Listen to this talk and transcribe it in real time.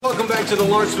welcome back to the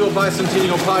Lawrenceville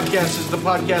Bicentennial podcast. This is the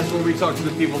podcast where we talk to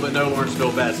the people that know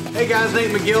Lawrenceville best. Hey guys,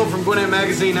 Nate McGill from Gwinnett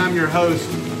Magazine. I'm your host.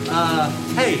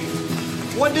 Hey,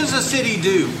 what does a city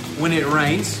do when it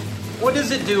rains? What does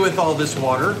it do with all this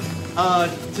water?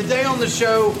 Today on the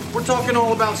show, we're talking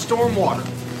all about stormwater.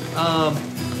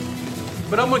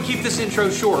 But I'm going to keep this intro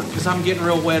short because I'm getting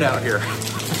real wet out here.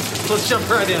 Let's jump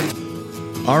right in.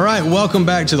 All right, welcome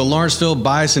back to the Lawrenceville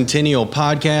Bicentennial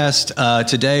podcast.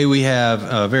 Today we have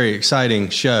a very exciting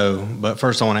show, but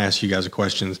first I want to ask you guys a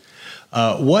question.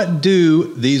 What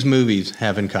do these movies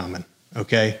have in common?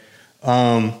 Okay,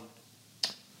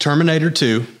 Terminator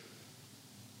 2.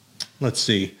 Let's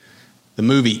see, the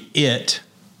movie It,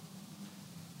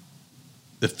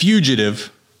 The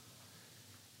Fugitive,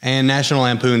 and National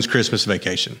Lampoon's Christmas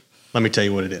Vacation. Let me tell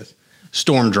you what it is.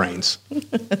 Storm drains.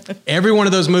 Every one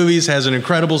of those movies has an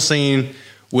incredible scene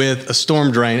with a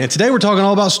storm drain. And today we're talking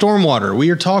all about stormwater. We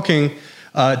are talking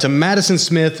to Madison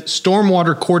Smith,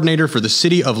 Stormwater Coordinator for the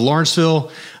city of Lawrenceville,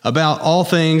 about all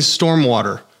things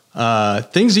stormwater.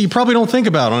 Things that you probably don't think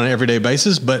about on an everyday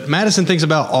basis, but Madison thinks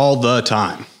about all the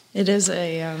time. It is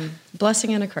a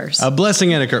blessing and a curse. A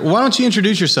blessing and a curse. Why don't you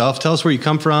introduce yourself? Tell us where you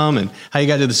come from and how you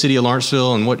got to the city of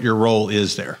Lawrenceville and what your role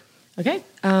is there. Okay.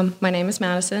 My name is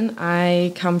Madison.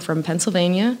 I come from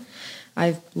Pennsylvania.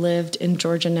 I've lived in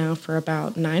Georgia now for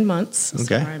about 9 months.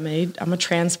 Okay. So I'm a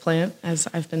transplant, as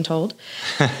I've been told.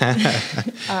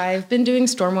 I've been doing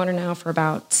stormwater now for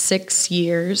about 6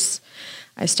 years.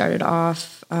 I started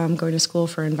off going to school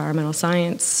for environmental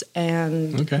science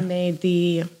and made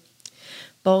the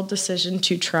bold decision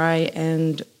to try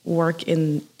and work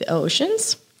in the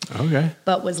oceans. Okay.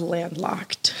 But was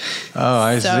landlocked. Oh,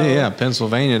 I see. Yeah,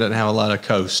 Pennsylvania doesn't have a lot of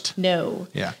coast. No.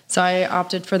 Yeah. So I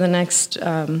opted for the next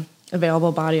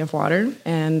available body of water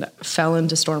and fell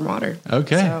into stormwater.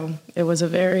 Okay. So it was a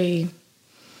very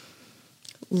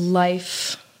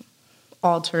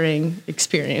life-altering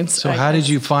experience. So how did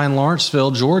you find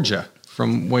Lawrenceville, Georgia,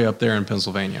 from way up there in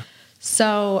Pennsylvania?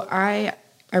 So I,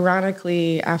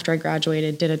 ironically, after I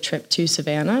graduated, did a trip to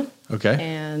Savannah. Okay.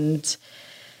 And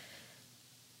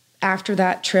after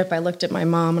that trip, I looked at my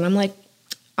mom and I'm like,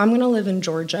 I'm going to live in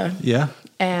Georgia. Yeah.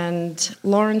 And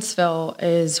Lawrenceville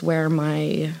is where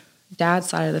my dad's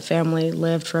side of the family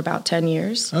lived for about 10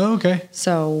 years. Oh, okay.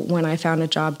 So when I found a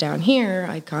job down here,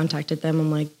 I contacted them. I'm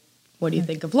like, what do you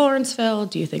think of Lawrenceville?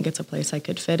 Do you think it's a place I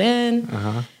could fit in?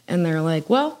 Uh-huh. And they're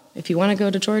like, well, if you want to go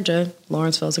to Georgia,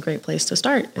 Lawrenceville is a great place to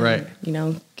start. And, right. You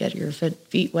know, get your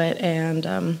feet wet and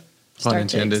pun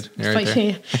intended.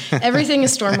 Everything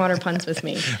is stormwater puns with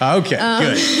me. Okay,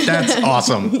 good. That's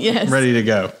awesome. Yes. Ready to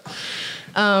go.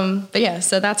 But yeah,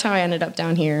 so that's how I ended up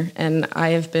down here. And I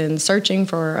have been searching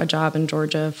for a job in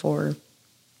Georgia for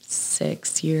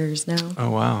 6 years now. Oh,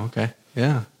 wow. Okay.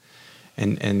 Yeah.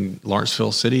 And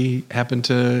Lawrenceville City happened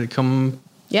to come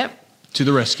to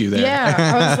the rescue there. Yeah.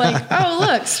 I was like, oh,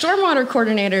 look, Stormwater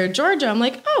Coordinator, Georgia. I'm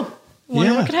like, oh,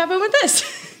 wonder what could happen with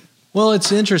this. Well,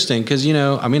 it's interesting because, I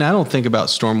don't think about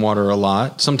stormwater a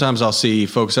lot. Sometimes I'll see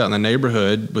folks out in the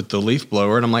neighborhood with the leaf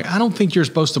blower, and I'm like, I don't think you're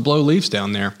supposed to blow leaves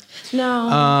down there.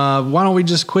 No. Why don't we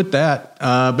just quit that?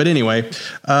 But anyway,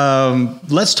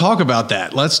 let's talk about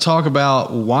that. Let's talk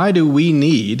about why do we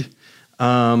need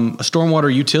a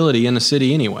stormwater utility in a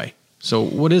city anyway? So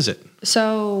what is it?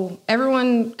 So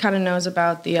everyone kind of knows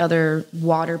about the other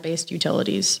water-based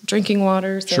utilities, drinking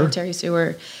water, sanitary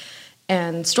sewer.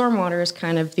 And stormwater is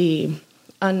kind of the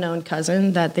unknown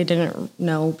cousin that they didn't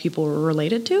know people were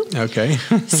related to. Okay.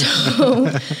 So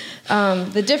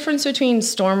the difference between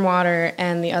stormwater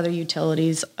and the other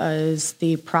utilities is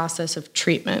the process of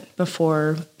treatment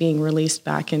before being released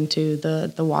back into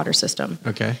the water system.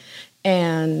 Okay.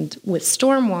 And with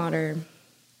stormwater,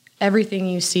 everything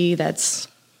you see that's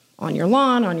on your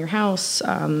lawn, on your house,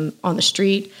 on the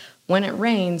street, when it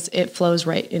rains, it flows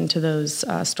right into those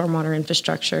stormwater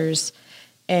infrastructures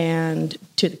and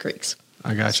to the creeks.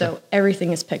 I gotcha. So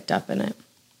everything is picked up in it.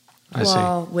 I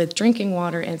While see. with drinking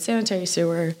water and sanitary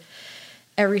sewer,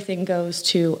 everything goes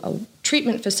to a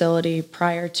treatment facility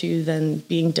prior to then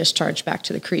being discharged back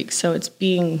to the creeks. So it's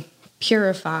being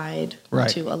purified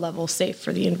to a level safe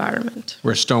for the environment.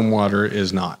 Where stormwater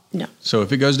is not. No. So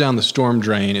if it goes down the storm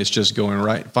drain, it's just going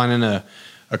right, finding a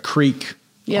creek.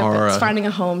 Yeah, or it's finding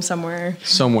a home somewhere.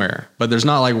 Somewhere. But there's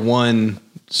not like one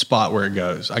spot where it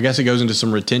goes. I guess it goes into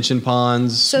some retention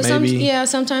ponds, so maybe?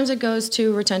 Sometimes it goes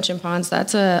to retention ponds.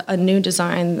 That's a new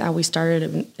design that we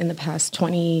started in the past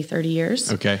 20, 30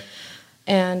 years. Okay.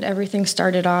 And everything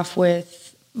started off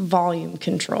with volume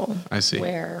control. I see.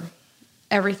 Where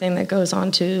everything that goes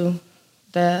onto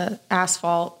the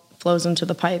asphalt flows into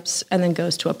the pipes, and then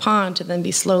goes to a pond to then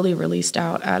be slowly released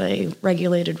out at a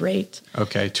regulated rate.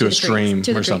 Okay, to a stream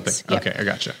or something. Yep. Okay, I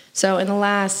gotcha. So in the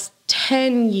last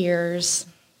 10 years,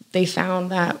 they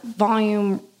found that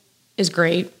volume is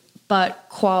great, but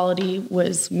quality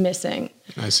was missing.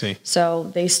 I see.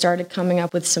 So they started coming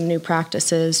up with some new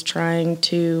practices, trying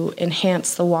to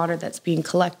enhance the water that's being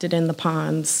collected in the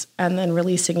ponds and then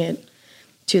releasing it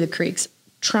to the creeks,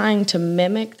 trying to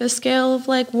mimic the scale of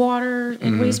like water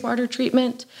and wastewater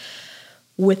treatment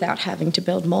without having to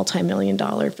build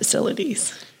multi-million-dollar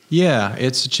facilities. Yeah,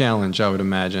 it's a challenge, I would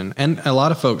imagine. And a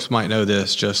lot of folks might know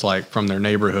this just like from their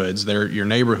neighborhoods. Your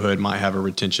neighborhood might have a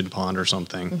retention pond or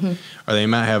something, or they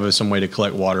might have some way to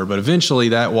collect water, but eventually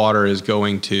that water is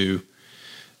going to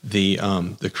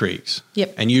the creeks.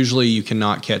 Yep. And usually you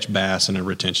cannot catch bass in a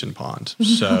retention pond.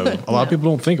 So a lot of people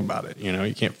don't think about it. You know,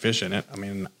 you can't fish in it. I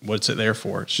mean, what's it there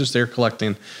for? It's just they're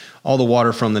collecting all the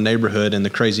water from the neighborhood and the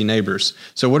crazy neighbors.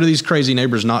 So what are these crazy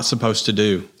neighbors not supposed to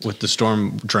do with the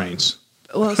storm drains?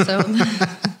 Well, so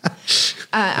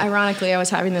ironically, I was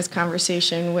having this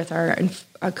conversation with our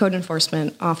code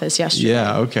enforcement office yesterday.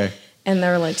 Yeah, okay. And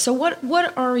they're like, so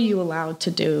what are you allowed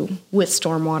to do with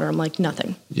stormwater? I'm like,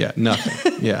 nothing. Yeah,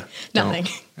 nothing. Yeah.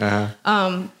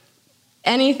 Nothing.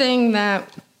 Anything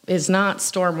that is not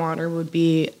stormwater would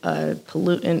be a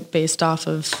pollutant based off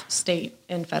of state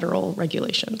and federal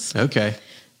regulations. Okay.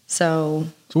 So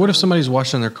what if somebody's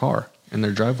washing their car in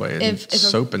their driveway and if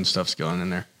soap and stuff's going in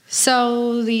there?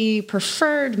 So the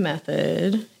preferred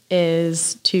method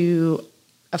is to,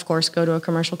 of course, go to a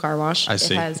commercial car wash. I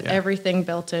see. It has everything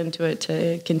built into it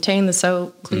to contain the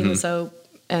soap, clean the soap,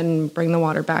 and bring the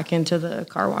water back into the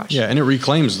car wash. Yeah, and it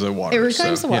reclaims the water. It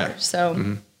reclaims the water. Yeah.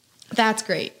 So that's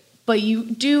great. But you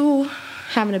do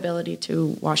have an ability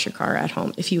to wash your car at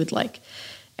home if you would like.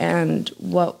 And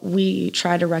what we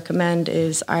try to recommend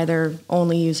is either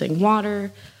only using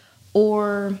water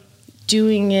or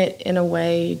doing it in a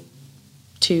way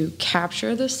to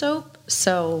capture the soap.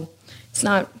 So it's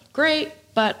not great,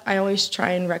 but I always try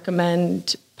and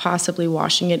recommend possibly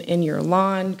washing it in your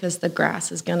lawn because the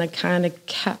grass is going to kind of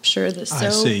capture the soap. I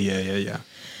see. Yeah.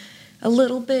 A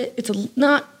little bit. It's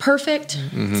not perfect.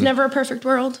 It's never a perfect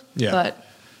world, but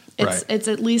it's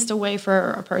at least a way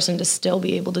for a person to still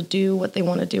be able to do what they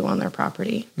want to do on their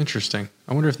property. Interesting.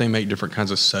 I wonder if they make different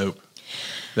kinds of soap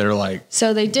that are like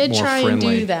so they did try friendly.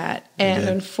 and do that, and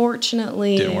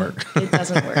unfortunately didn't work. It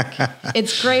doesn't work.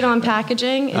 It's great on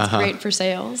packaging, it's great for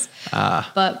sales,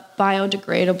 but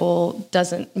biodegradable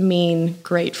doesn't mean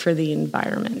great for the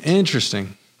environment.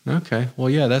 Interesting. Okay. Well,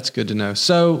 yeah, that's good to know.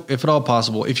 So if at all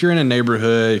possible, if you're in a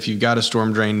neighborhood, if you've got a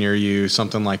storm drain near you,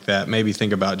 something like that, maybe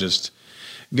think about just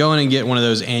going and get one of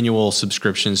those annual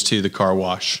subscriptions to the car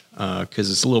wash because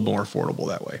it's a little more affordable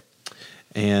that way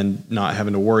and not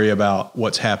having to worry about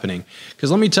what's happening.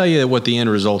 Because let me tell you what the end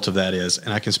result of that is,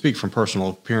 and I can speak from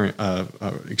personal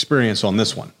experience on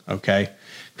this one, okay?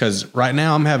 Because right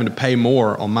now I'm having to pay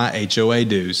more on my HOA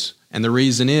dues, and the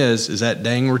reason is that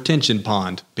dang retention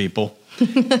pond, people.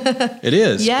 It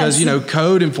is. Because,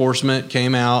 code enforcement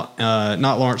came out,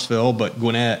 not Lawrenceville, but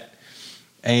Gwinnett,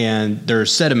 and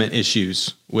there's sediment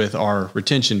issues with our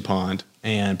retention pond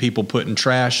and people putting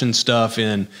trash and stuff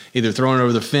in, either throwing it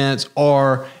over the fence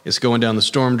or it's going down the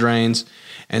storm drains.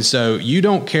 And so you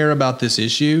don't care about this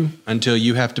issue until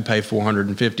you have to pay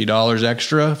 $450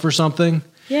 extra for something.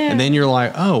 Yeah. And then you're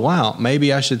like, oh, wow,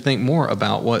 maybe I should think more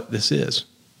about what this is.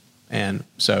 And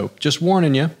so just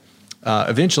warning you,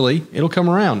 eventually it'll come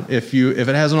around if it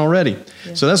hasn't already.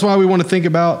 Yeah. So that's why we want to think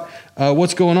about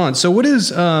what's going on. So what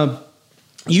is...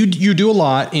 You do a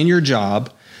lot in your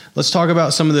job. Let's talk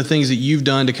about some of the things that you've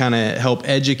done to kind of help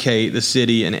educate the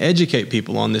city and educate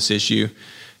people on this issue.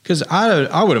 Because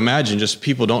I would imagine just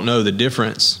people don't know the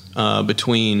difference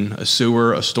between a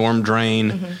sewer, a storm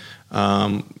drain.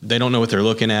 They don't know what they're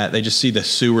looking at. They just see the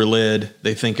sewer lid.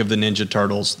 They think of the Ninja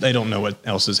Turtles. They don't know what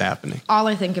else is happening. All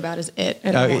I think about is it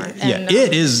anymore.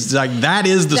 It is like that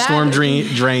is the storm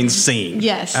drain scene.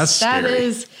 Yes, that's scary. That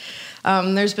is.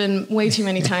 There's been way too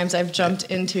many times I've jumped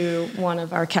into one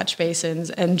of our catch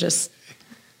basins and just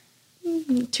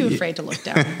too afraid to look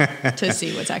down to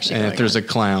see what's actually going on. And if there's a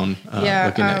clown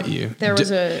looking at you.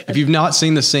 If you've not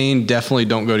seen the scene, definitely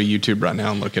don't go to YouTube right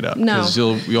now and look it up. No. Because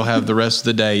you'll have the rest of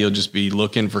the day, you'll just be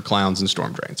looking for clowns and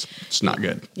storm drains. It's not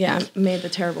good. Yeah, I made the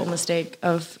terrible mistake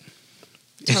of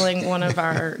telling one of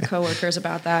our coworkers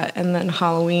about that, and then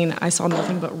Halloween I saw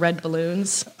nothing but red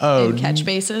balloons in catch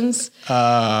basins.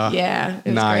 Yeah, it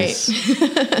was nice.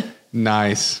 great.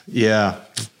 Nice. Yeah.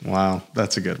 Wow,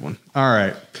 that's a good one. All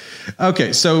right.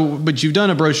 Okay, so, but you've done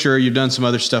a brochure, you've done some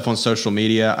other stuff on social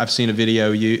media. I've seen a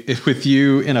video with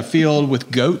you in a field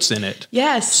with goats in it.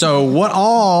 Yes. So what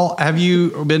all have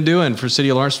you been doing for City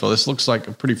of Lawrenceville? This looks like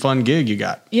a pretty fun gig you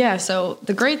got. Yeah, so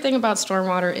the great thing about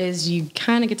stormwater is you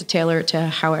kind of get to tailor it to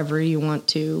however you want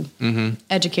to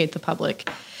educate the public.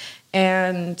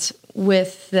 And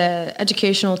with the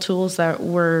educational tools that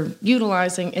we're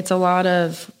utilizing, it's a lot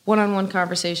of one-on-one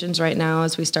conversations right now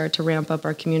as we start to ramp up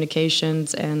our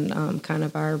communications and kind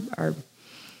of our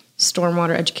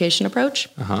stormwater education approach.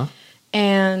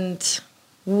 And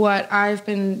what I've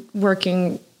been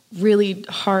working really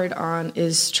hard on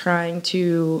is trying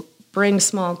to bring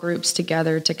small groups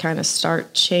together to kind of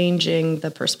start changing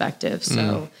the perspective.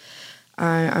 So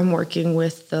I'm working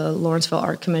with the Lawrenceville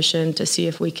Art Commission to see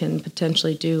if we can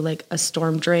potentially do like a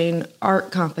storm drain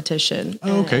art competition.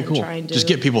 Oh, okay, cool. Just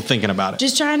get people thinking about it.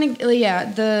 Just trying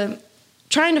to,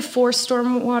 trying to force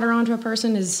stormwater onto a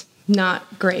person is not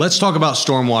great. Let's talk about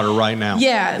stormwater right now.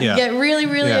 Yeah. Get really,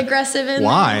 really aggressive in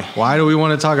Why? Why do we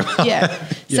want to talk about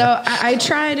that? So I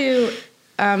try to,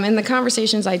 in the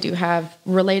conversations I do have,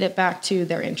 relate it back to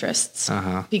their interests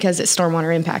because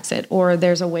stormwater impacts it, or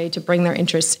there's a way to bring their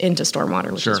interests into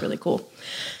stormwater, which is really cool.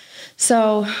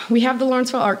 So we have the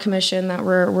Lawrenceville Art Commission that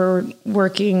we're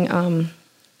working,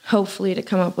 hopefully, to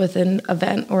come up with an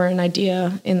event or an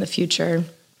idea in the future.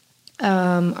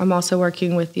 I'm also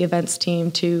working with the events team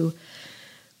to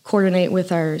coordinate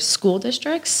with our school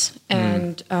districts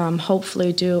and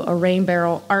hopefully do a rain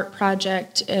barrel art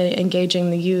project,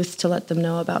 engaging the youth to let them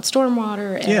know about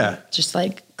stormwater and just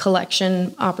like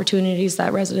collection opportunities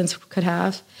that residents could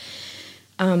have.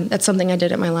 That's something I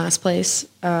did at my last place.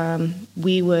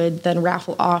 We would then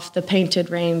raffle off the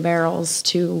painted rain barrels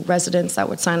to residents that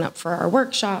would sign up for our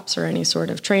workshops or any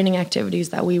sort of training activities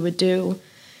that we would do.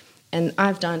 And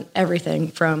I've done everything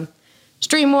from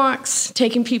stream walks,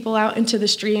 taking people out into the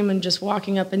stream and just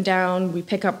walking up and down. We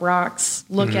pick up rocks,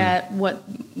 look at what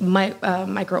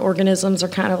microorganisms are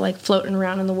kind of like floating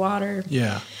around in the water.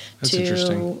 Yeah, that's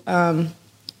interesting.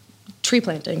 Tree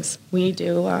plantings. We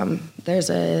do, there's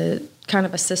a kind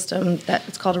of a system that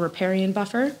it's called a riparian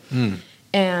buffer.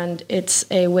 And it's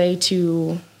a way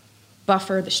to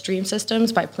buffer the stream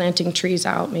systems by planting trees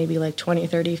out maybe like 20,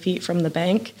 30 feet from the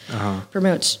bank.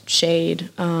 Promotes shade.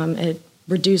 It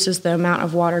reduces the amount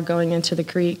of water going into the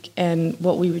creek. And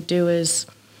what we would do is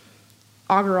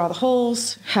auger all the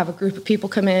holes, have a group of people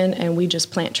come in, and we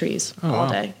just plant trees all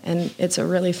day. And it's a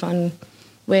really fun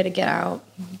way to get out,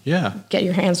 get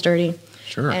your hands dirty,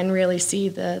 and really see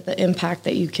the impact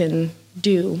that you can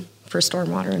do for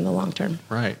stormwater in the long term.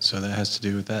 Right. So that has to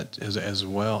do with that as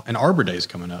well. And Arbor Day is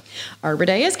coming up. Arbor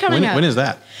Day is coming up. When is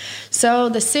that? So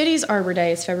the city's Arbor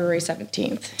Day is February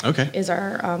 17th. Okay. Is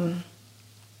our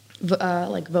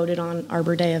voted on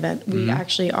Arbor Day event. We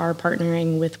actually are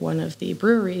partnering with one of the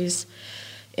breweries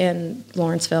in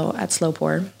Lawrenceville at Slow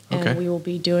Pour, and we will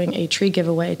be doing a tree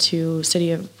giveaway to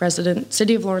City of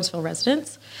Lawrenceville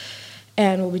residents.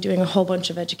 And we'll be doing a whole bunch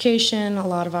of education, a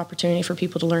lot of opportunity for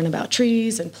people to learn about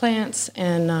trees and plants,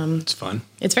 and it's fun.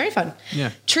 It's very fun.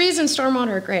 Yeah, trees and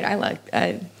stormwater are great.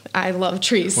 I love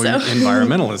trees. Well, so. You're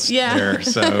environmentalist there,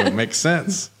 so it makes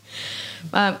sense.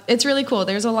 It's really cool.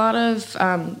 There's a lot of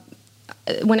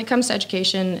when it comes to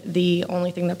education, the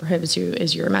only thing that prohibits you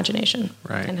is your imagination,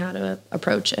 and how to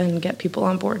approach and get people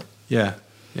on board. Yeah,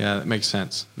 that makes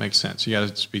sense. You got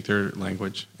to speak their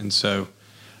language, and so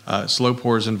Slow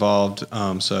Pour is involved.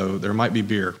 So there might be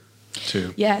beer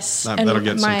too. Yes, that'll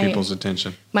get some people's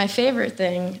attention. My favorite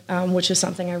thing, which is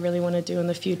something I really want to do in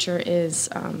the future, is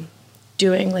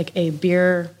doing like a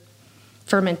beer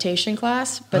fermentation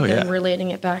class, but then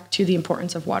relating it back to the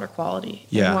importance of water quality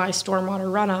and why stormwater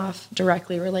runoff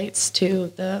directly relates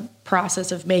to the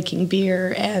process of making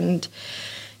beer and,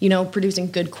 producing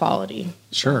good quality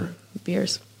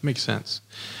beers. Makes sense.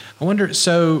 I wonder,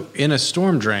 so in a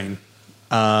storm drain,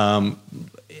 I'm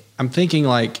thinking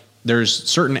like there's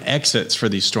certain exits for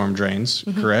these storm drains,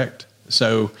 correct?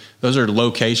 So those are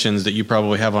locations that you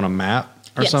probably have on a map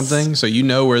or something, so you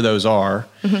know where those are.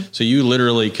 So you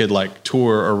literally could like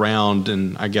tour around,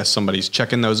 and I guess somebody's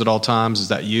checking those at all times. Is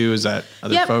that you? Is that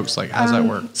other folks? Like, how does that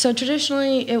work? So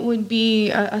traditionally, it would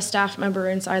be a staff member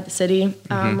inside the city.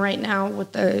 Right now,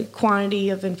 with the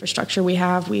quantity of infrastructure we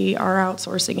have, we are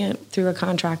outsourcing it through a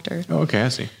contractor. Oh, okay, I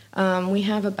see. We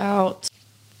have about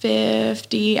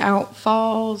 50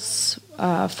 outfalls,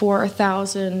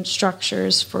 4,000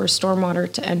 structures for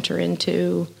stormwater to enter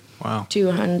into. Wow.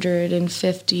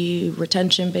 250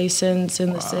 retention basins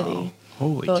in the city.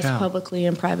 Holy both cow. Publicly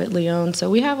and privately owned. So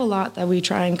we have a lot that we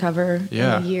try and cover in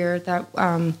a year that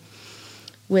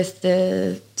with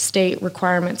the state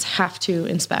requirements, have to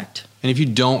inspect. And if you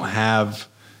don't have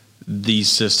these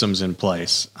systems in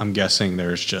place, I'm guessing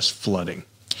there's just flooding.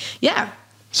 Yeah.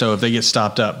 So if they get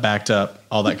stopped up, backed up,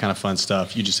 all that kind of fun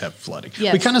stuff, you just have flooding.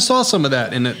 Yes. We kind of saw some of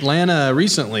that in Atlanta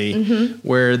recently,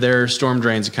 where their storm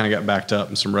drains kind of got backed up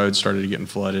and some roads started getting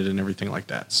flooded and everything like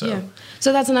that. So,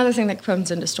 so that's another thing that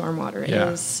comes into stormwater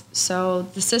Yeah. is, so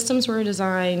the systems were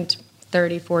designed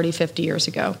 30, 40, 50 years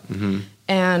ago.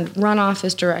 And runoff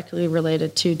is directly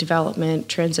related to development,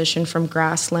 transition from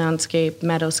grass landscape,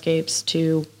 meadowscapes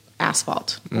to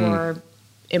asphalt or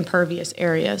impervious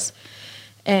areas.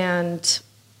 And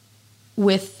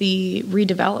with the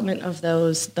redevelopment of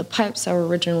those, the pipes that were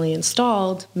originally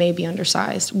installed may be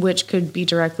undersized, which could be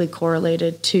directly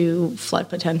correlated to flood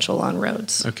potential on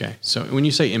roads. Okay. So when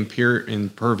you say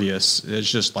impervious,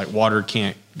 it's just like water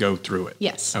can't go through it.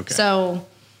 Yes. Okay. So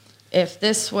if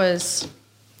this was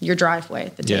your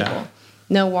driveway, the table,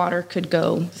 no water could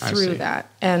go through that.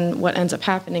 And what ends up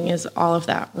happening is all of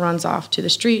that runs off to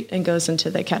the street and goes into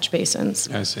the catch basins.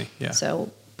 I see. Yeah.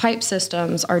 So pipe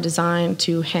systems are designed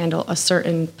to handle a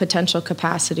certain potential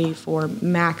capacity for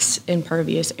max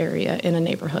impervious area in a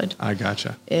neighborhood. I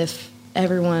gotcha. If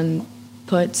everyone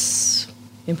puts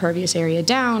impervious area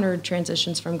down or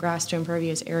transitions from grass to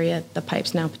impervious area, the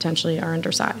pipes now potentially are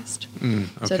undersized. Okay.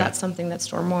 So that's something that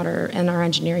stormwater and our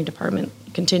engineering department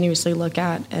continuously look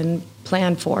at and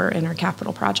plan for in our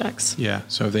capital projects. Yeah.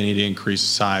 So if they need to increase the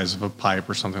size of a pipe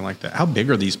or something like that, how big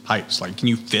are these pipes? Like, can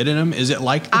you fit in them? Is it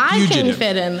like the Fugitive? I can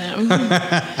fit in them.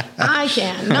 I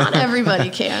can. Not everybody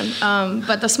can.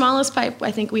 But the smallest pipe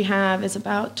I think we have is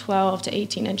about 12 to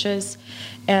 18 inches.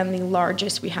 And the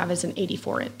largest we have is an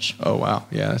 84-inch. Oh, wow.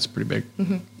 Yeah, that's pretty big.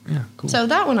 Yeah, cool. So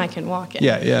that one I can walk in.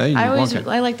 Yeah. You I can always walk in.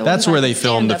 I like the That's ones where I they can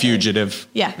filmed stand The up in. Fugitive.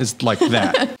 Yeah. It's like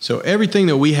that. So everything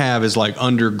that we have is like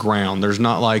underground. There's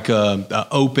not like a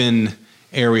open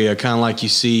area, kind of like you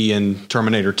see in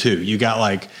Terminator 2. You got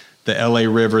like the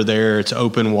LA River there. It's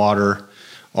open water.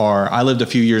 Or I lived a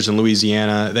few years in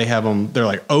Louisiana. They have them. They're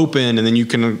like open, and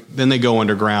then they go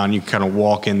underground. You kind of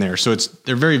walk in there. So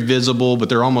they're very visible, but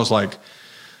they're almost like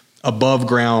above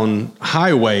ground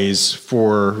highways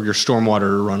for your stormwater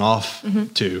to run off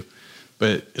to.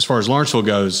 But as far as Lawrenceville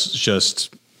goes, it's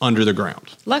just under the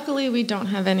ground. Luckily, we don't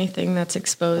have anything that's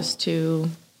exposed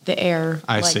to the air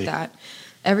that.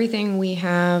 Everything we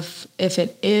have, if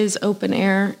it is open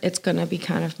air, it's going to be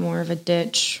kind of more of a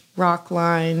ditch, rock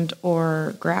lined,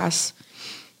 or grass.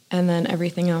 And then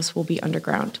everything else will be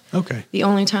underground. Okay. The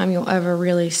only time you'll ever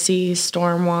really see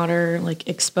stormwater like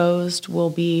exposed will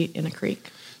be in a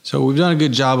creek. So we've done a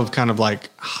good job of kind of like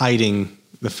hiding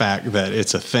the fact that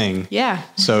it's a thing. Yeah.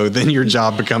 So then your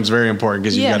job becomes very important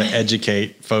because you've got to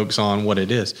educate folks on what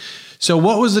it is. So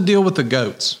what was the deal with the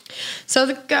goats? So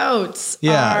the goats it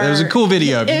was a cool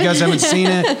video. If you guys haven't seen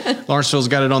it, Lawrenceville's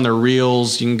got it on their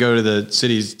reels. You can go to the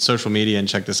city's social media and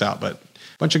check this out. But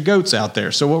a bunch of goats out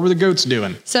there. So what were the goats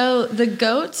doing? So the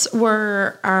goats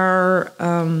were our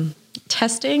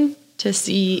testing to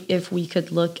see if we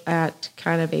could look at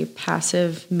kind of a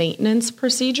passive maintenance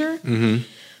procedure.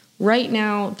 Right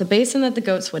now, the basin that the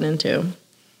goats went into,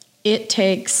 it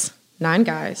takes 9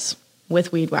 guys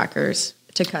with weed whackers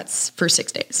to cut for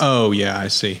 6 days. Oh, yeah, I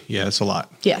see. Yeah, that's a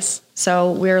lot. Yes.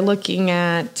 So we're looking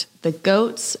at the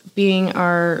goats being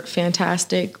our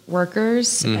fantastic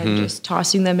workers and just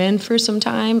tossing them in for some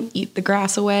time, eat the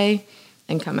grass away,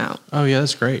 and come out. Oh, yeah,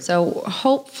 that's great. So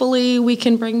hopefully we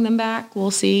can bring them back.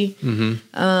 We'll see.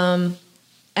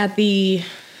 At the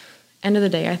end of the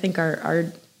day, I think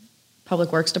our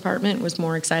Public Works Department was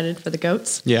more excited for the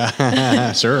goats.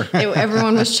 Yeah, sure.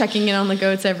 Everyone was checking in on the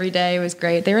goats every day. It was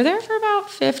great. They were there for about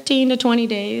 15 to 20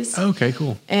 days. Okay,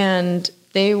 cool. And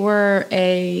they were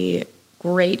a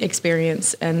great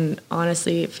experience and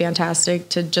honestly fantastic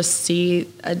to just see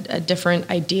a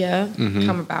different idea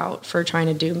come about for trying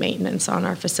to do maintenance on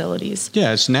our facilities.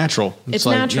 Yeah, it's natural. It's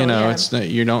like, natural, it's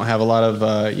you don't have a lot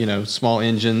of, small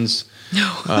engines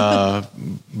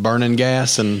burning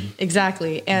gas and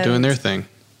exactly and doing their thing.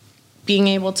 Being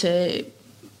able to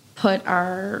put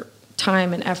our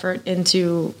time and effort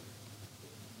into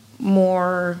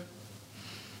more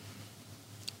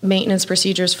maintenance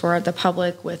procedures for the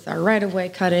public with our right-of-way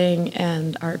cutting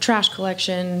and our trash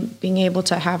collection, being able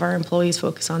to have our employees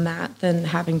focus on that than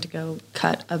having to go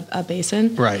cut a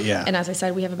basin. Right, yeah. And as I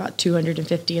said, we have about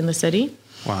 250 in the city.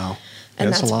 Wow.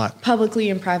 And that's a lot.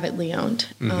 Publicly and privately owned.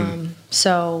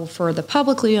 So for the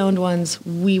publicly owned ones,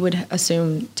 we would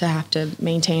assume to have to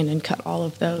maintain and cut all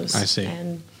of those. I see.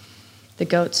 And the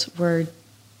goats were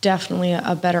definitely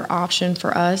a better option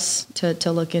for us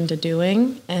to look into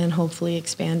doing and hopefully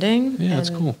expanding. Yeah, that's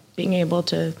cool. Being able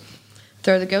to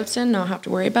throw the goats in, not have to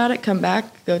worry about it, come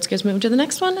back, goats gets moved to the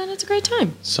next one, and it's a great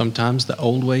time. Sometimes the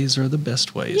old ways are the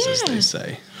best ways, as they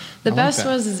say. The best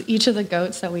was each of the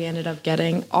goats that we ended up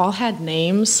getting all had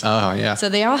names. Oh, yeah. So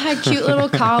they all had cute little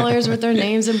collars with their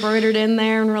names embroidered in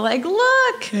there, and we're like,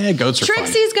 look, yeah, goats are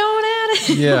Trixie's fun. Going at it.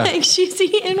 Yeah. Like, she's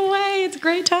eating away. It's a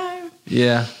great time.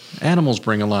 Yeah. Animals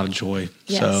bring a lot of joy.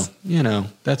 Yes. So,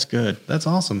 that's good. That's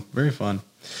awesome. Very fun.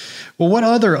 Well, what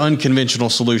other unconventional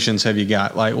solutions have you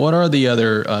got? Like, what are the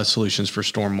other solutions for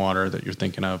stormwater that you're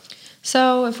thinking of?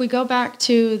 So if we go back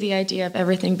to the idea of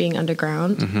everything being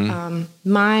underground,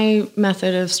 my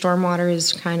method of stormwater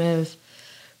is kind of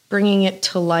bringing it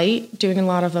to light, doing a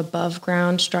lot of above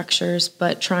ground structures,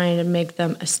 but trying to make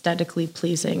them aesthetically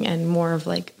pleasing and more of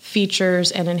like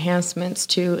features and enhancements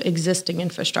to existing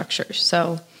infrastructure.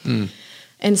 So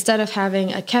instead of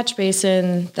having a catch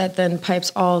basin that then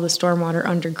pipes all the stormwater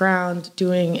underground,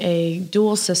 doing a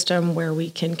dual system where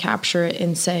we can capture it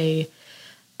in, say,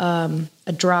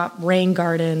 a drop rain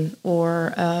garden or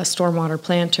a stormwater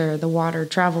planter. The water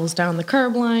travels down the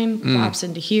curb line, drops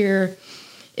into here.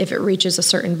 If it reaches a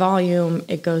certain volume,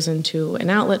 it goes into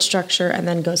an outlet structure and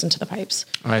then goes into the pipes.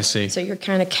 I see. So you're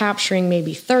kind of capturing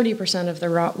maybe 30% of the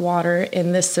water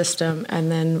in this system and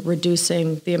then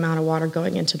reducing the amount of water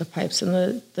going into the pipes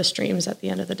and the streams at the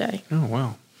end of the day. Oh,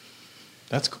 wow.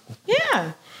 That's cool.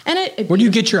 Yeah. And where do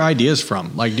you get your ideas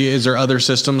from? Like, is there other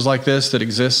systems like this that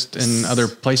exist in other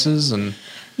places? And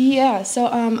yeah, so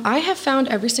I have found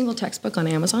every single textbook on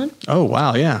Amazon. Oh,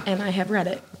 wow, yeah. And I have read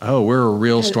it. Oh, we're a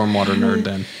real stormwater nerd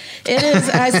then. It is.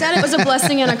 I said it was a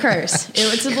blessing and a curse.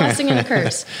 It's a blessing and a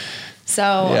curse. So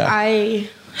yeah. I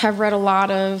have read a lot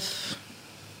of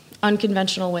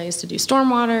unconventional ways to do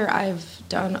stormwater. I've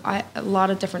done a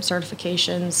lot of different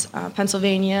certifications.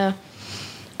 Pennsylvania,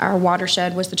 our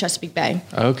watershed was the Chesapeake Bay.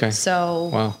 Okay.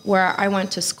 So where I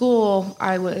went to school,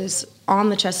 I was on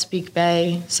the Chesapeake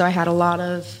Bay, so I had a lot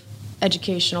of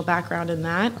educational background in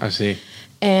that. I see.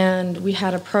 And we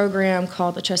had a program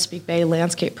called the Chesapeake Bay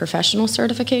Landscape Professional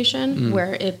Certification,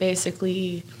 where it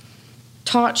basically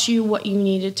taught you what you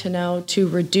needed to know to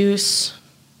reduce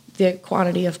the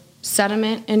quantity of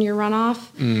sediment in your runoff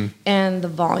and the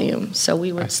volume. So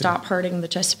we would stop hurting the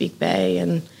Chesapeake Bay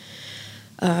and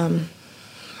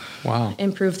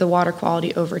improve the water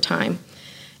quality over time.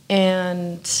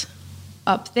 And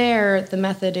up there, the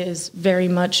method is very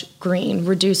much green,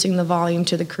 reducing the volume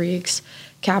to the creeks,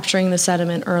 capturing the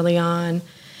sediment early on,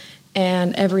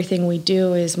 and everything we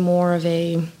do is more of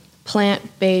a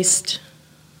plant-based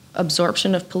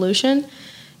absorption of pollution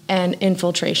and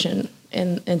infiltration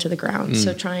into the ground.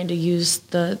 So trying to use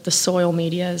the soil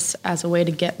media as a way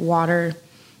to get water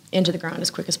into the ground as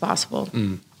quick as possible.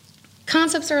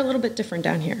 Concepts are a little bit different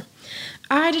down here.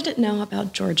 I didn't know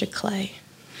about Georgia clay.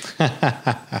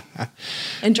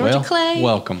 And Georgia clay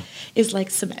is like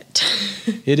cement.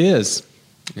 It is.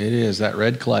 It is, that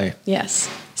red clay. Yes.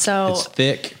 So it's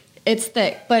thick. It's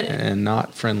thick, but and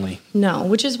not friendly. No,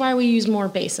 which is why we use more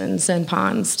basins and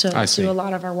ponds to do a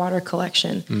lot of our water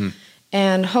collection.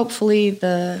 And hopefully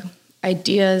the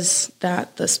ideas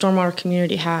that the stormwater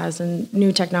community has and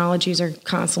new technologies are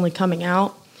constantly coming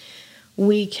out,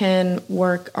 we can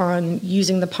work on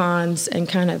using the ponds and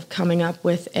kind of coming up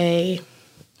with a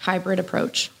hybrid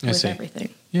approach with everything.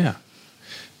 Yeah.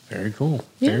 Very cool.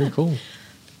 Very cool.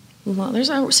 Well, there's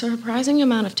a surprising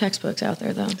amount of textbooks out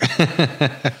there, though.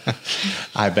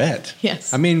 I bet.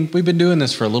 Yes. I mean, we've been doing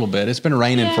this for a little bit. It's been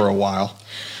raining for a while.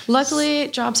 Luckily,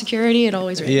 job security, it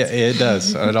always rains. Yeah, it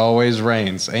does. It always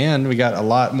rains. And we got a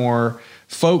lot more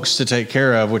folks to take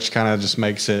care of, which kind of just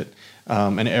makes it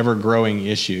an ever-growing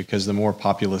issue, because the more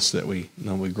populace that we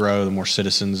grow, the more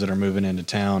citizens that are moving into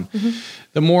town,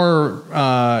 the more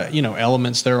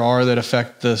elements there are that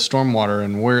affect the stormwater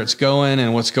and where it's going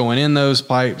and what's going in those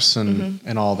pipes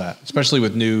and all that, especially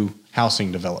with new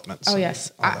housing developments. Oh, yes.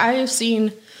 I have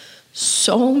seen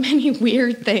so many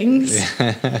weird things.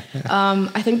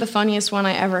 I think the funniest one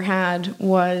I ever had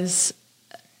was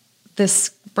this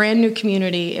brand new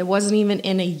community. It wasn't even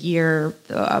in a year.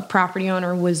 A property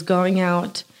owner was going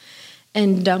out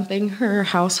and dumping her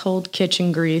household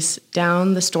kitchen grease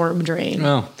down the storm drain.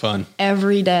 Oh, fun.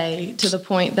 Every day, to the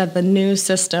point that the new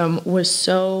system was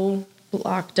so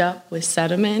blocked up with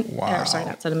sediment. Wow. Sorry,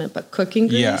 not sediment, but cooking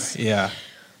grease. Yeah.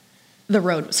 The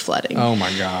road was flooding. Oh,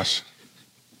 my gosh.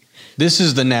 This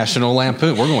is the National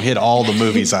Lampoon. We're going to hit all the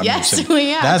movies I'm mentioning. Yes,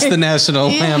 we are. That's the National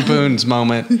Lampoon's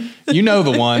moment. You know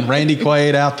the one. Randy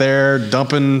Quaid out there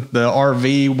dumping the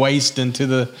RV waste into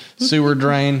the sewer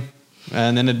drain,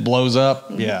 and then it blows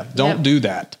up. Yeah, don't do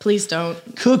that. Please don't.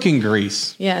 Cooking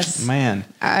grease. Yes. Man.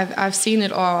 I've seen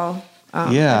it all.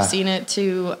 I've seen it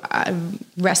to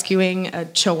rescuing a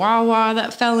chihuahua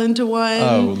that fell into one.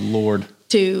 Oh, Lord.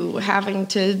 To having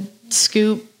to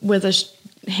scoop with a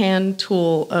hand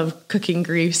tool of cooking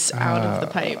grease out of the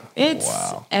pipe. It's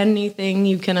anything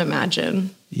you can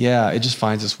imagine. Yeah, it just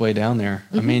finds its way down there.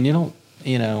 I mean,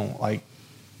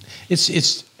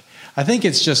 it's I think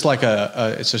it's just like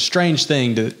it's a strange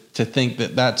thing to think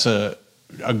that that's a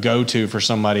go-to for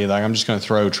somebody. Like, I'm just going to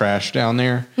throw trash down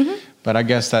there. Mm-hmm. But I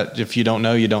guess that if you don't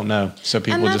know, you don't know. So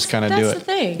people just kind of do it. That's the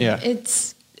thing. Yeah.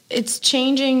 It's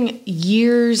changing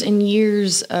years and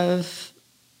years of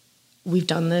we've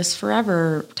done this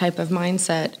forever type of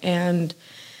mindset, and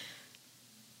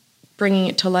bringing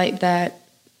it to light that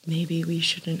maybe we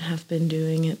shouldn't have been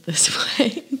doing it this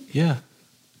way. Yeah.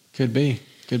 Could be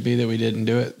that we didn't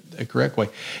do it the correct way.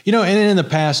 And in the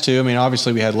past too, I mean,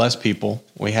 obviously we had less people.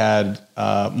 We had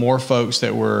more folks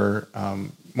that were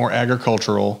more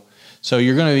agricultural. So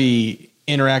you're going to be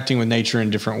interacting with nature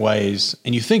in different ways.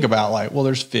 And you think about, like, well,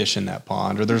 there's fish in that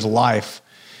pond, or there's life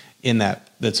in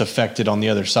that's affected on the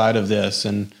other side of this.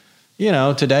 And,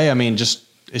 today, I mean,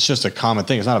 it's just a common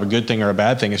thing. It's not a good thing or a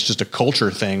bad thing. It's just a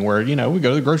culture thing where, we go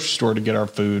to the grocery store to get our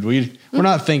food. We're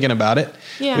not thinking about it.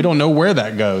 Yeah. We don't know where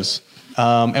that goes.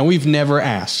 And we've never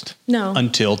asked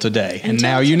until today. And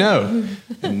now you know.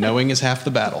 And knowing is half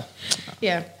the battle.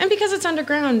 Yeah. And because it's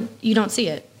underground, you don't see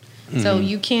it. Mm-hmm. So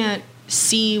you can't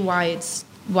see why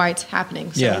it's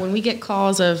happening. So when we get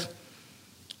calls of,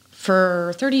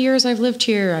 for 30 years I've lived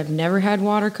here, I've never had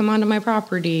water come onto my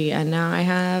property, and now I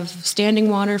have standing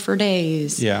water for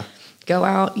days. Yeah. Go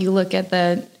out, you look at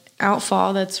the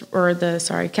outfall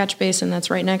catch basin that's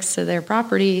right next to their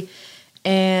property,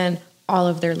 and all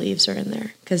of their leaves are in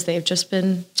there because they've just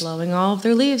been blowing all of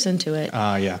their leaves into it.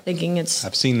 Thinking I've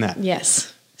seen that.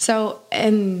 Yes. So,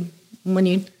 and when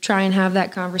you try and have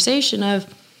that conversation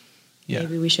of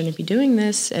maybe we shouldn't be doing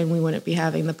this, and we wouldn't be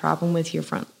having the problem with your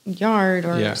front yard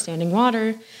or standing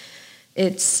water,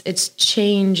 it's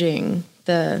changing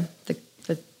the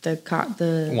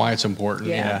why it's important.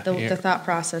 The thought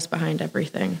process behind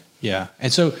everything. Yeah.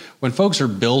 And so when folks are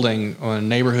building, when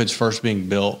neighborhoods first being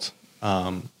built,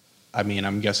 I mean,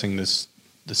 I'm guessing the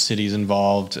city's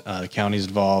involved, the county's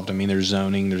involved. I mean, there's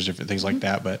zoning, there's different things like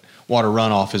that, but water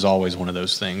runoff is always one of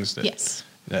those things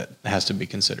that has to be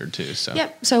considered too. So.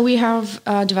 Yep. So we have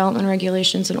development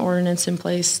regulations and ordinance in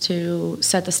place to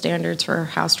set the standards for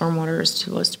how stormwater is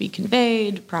supposed to be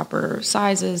conveyed, proper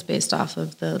sizes based off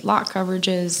of the lot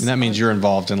coverages. And that means you're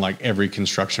involved in like every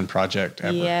construction project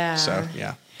ever. Yeah. So,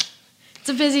 yeah. It's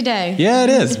a busy day. Yeah,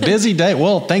 it is. Busy day.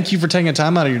 Well, thank you for taking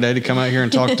time out of your day to come out here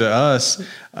and talk to us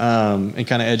and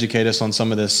kind of educate us on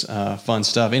some of this fun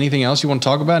stuff. Anything else you want to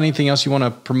talk about? Anything else you want to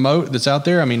promote that's out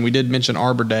there? I mean, we did mention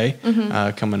Arbor Day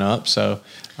coming up, so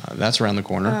that's around the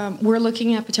corner. We're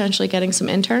looking at potentially getting some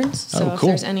interns. So if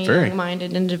there's any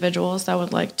young-minded individuals that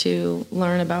would like to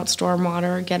learn about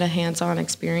stormwater, get a hands-on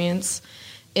experience,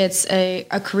 it's a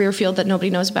career field that nobody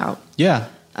knows about. Yeah.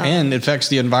 And it affects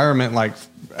the environment like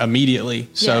immediately.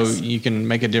 So you can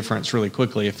make a difference really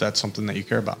quickly if that's something that you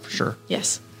care about, for sure.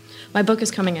 Yes. My book is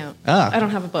coming out. I don't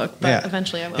have a book, but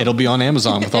eventually I will. It'll be on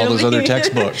Amazon with all those other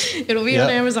textbooks. It'll be on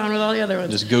Amazon with all the other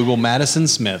ones. Just Google Madison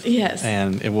Smith. Yes.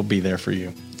 And it will be there for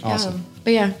you. Awesome.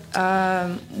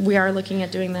 But we are looking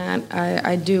at doing that.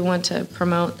 I do want to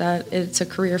promote that it's a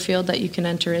career field that you can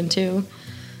enter into.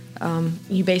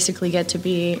 You basically get to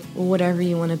be whatever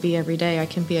you want to be every day. I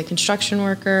can be a construction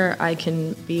worker. I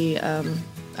can be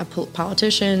a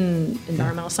politician,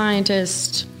 environmental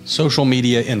scientist. Social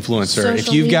media influencer.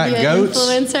 If you've got goats,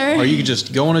 or you can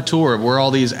just go on a tour of where all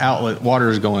these outlet water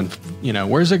is going,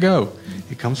 where's it go?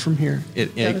 It comes from here.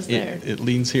 It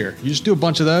leans here. You just do a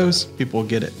bunch of those, people will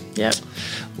get it. Yep.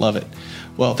 Love it.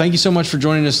 Well, thank you so much for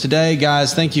joining us today,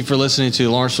 guys. Thank you for listening to the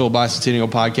Lawrenceville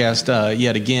Bicentennial podcast.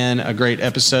 Yet again, a great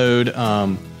episode.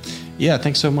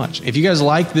 Thanks so much. If you guys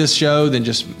like this show, then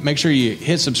just make sure you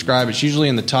hit subscribe. It's usually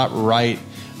in the top right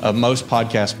of most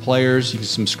podcast players. You can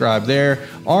subscribe there,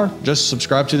 or just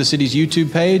subscribe to the city's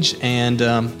YouTube page. And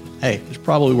hey, it's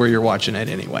probably where you're watching it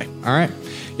anyway. All right.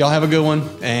 Y'all have a good one.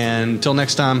 And until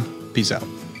next time, peace out.